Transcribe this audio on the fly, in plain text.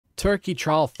Turkey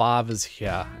Trial 5 is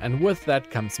here, and with that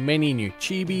comes many new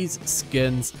chibis,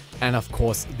 skins, and of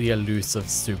course the elusive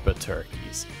super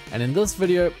turkeys. And in this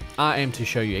video, I aim to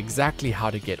show you exactly how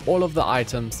to get all of the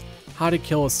items, how to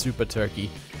kill a super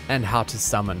turkey, and how to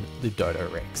summon the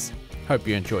dodorex. Hope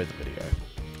you enjoy the video.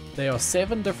 There are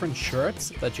 7 different shirts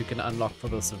that you can unlock for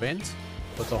this event,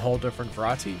 with a whole different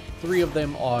variety. 3 of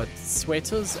them are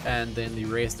sweaters, and then the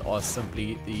rest are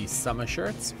simply the summer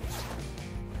shirts.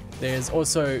 There's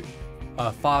also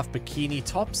 5 bikini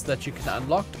tops that you can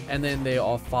unlock, and then there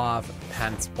are 5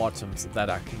 pants bottoms that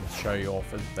I can show you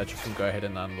off and that you can go ahead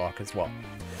and unlock as well.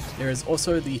 There is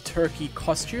also the turkey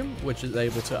costume, which is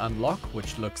able to unlock,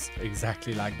 which looks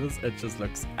exactly like this. It just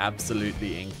looks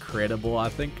absolutely incredible, I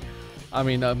think. I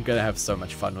mean, I'm gonna have so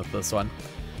much fun with this one.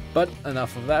 But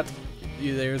enough of that.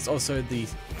 There's also the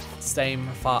same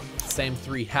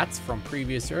 3 hats from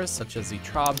previous years, such as the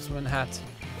tribesman hat,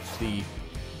 the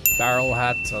barrel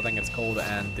hat, I think it's called,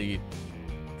 and the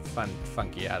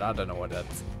funky hat. I don't know what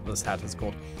this hat is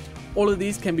called. All of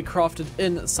these can be crafted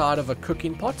inside of a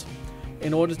cooking pot.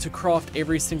 In order to craft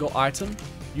every single item,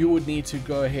 you would need to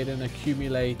go ahead and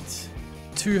accumulate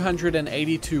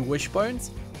 282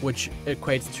 wishbones, which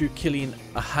equates to killing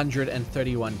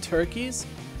 131 turkeys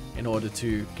in order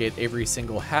to get every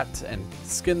single hat and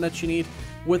skin that you need,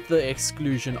 with the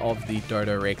exclusion of the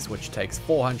dodorex, which takes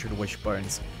 400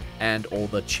 wishbones, and all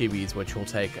the chibis, which will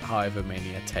take however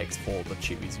many it takes for the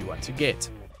chibis you want to get.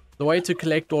 The way to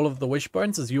collect all of the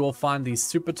wishbones is you will find these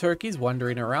super turkeys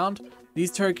wandering around.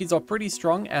 These turkeys are pretty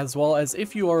strong, as well as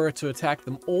if you were to attack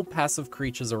them, all passive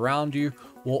creatures around you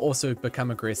will also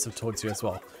become aggressive towards you as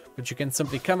well. But you can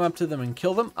simply come up to them and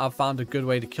kill them. I've found a good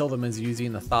way to kill them is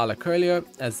using the Thylacoleo,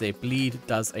 as their bleed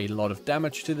does a lot of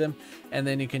damage to them, and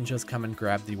then you can just come and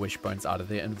grab the wishbones out of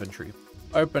their inventory.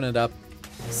 Open it up,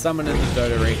 summon in the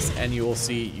dodorex, and you will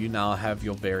see you now have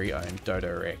your very own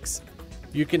dodorex.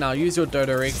 You can now use your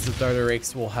dodorex. The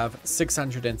dodorex will have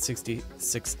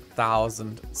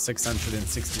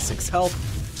 666,666 health.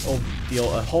 It will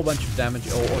deal a whole bunch of damage.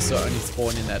 It will also only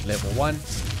spawn in at level 1,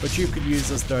 but you could use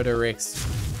this dodorex,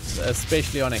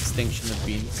 especially on extinction. It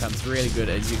becomes really good,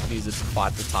 as you can use it to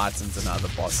fight the titans and other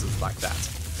bosses like that.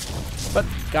 But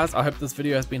guys, I hope this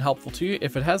video has been helpful to you.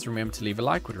 If it has, remember to leave a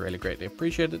like, would really greatly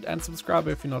appreciate it, and subscribe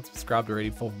if you're not subscribed already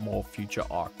for more future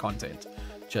ARK content.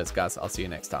 Cheers guys, I'll see you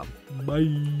next time. Bye.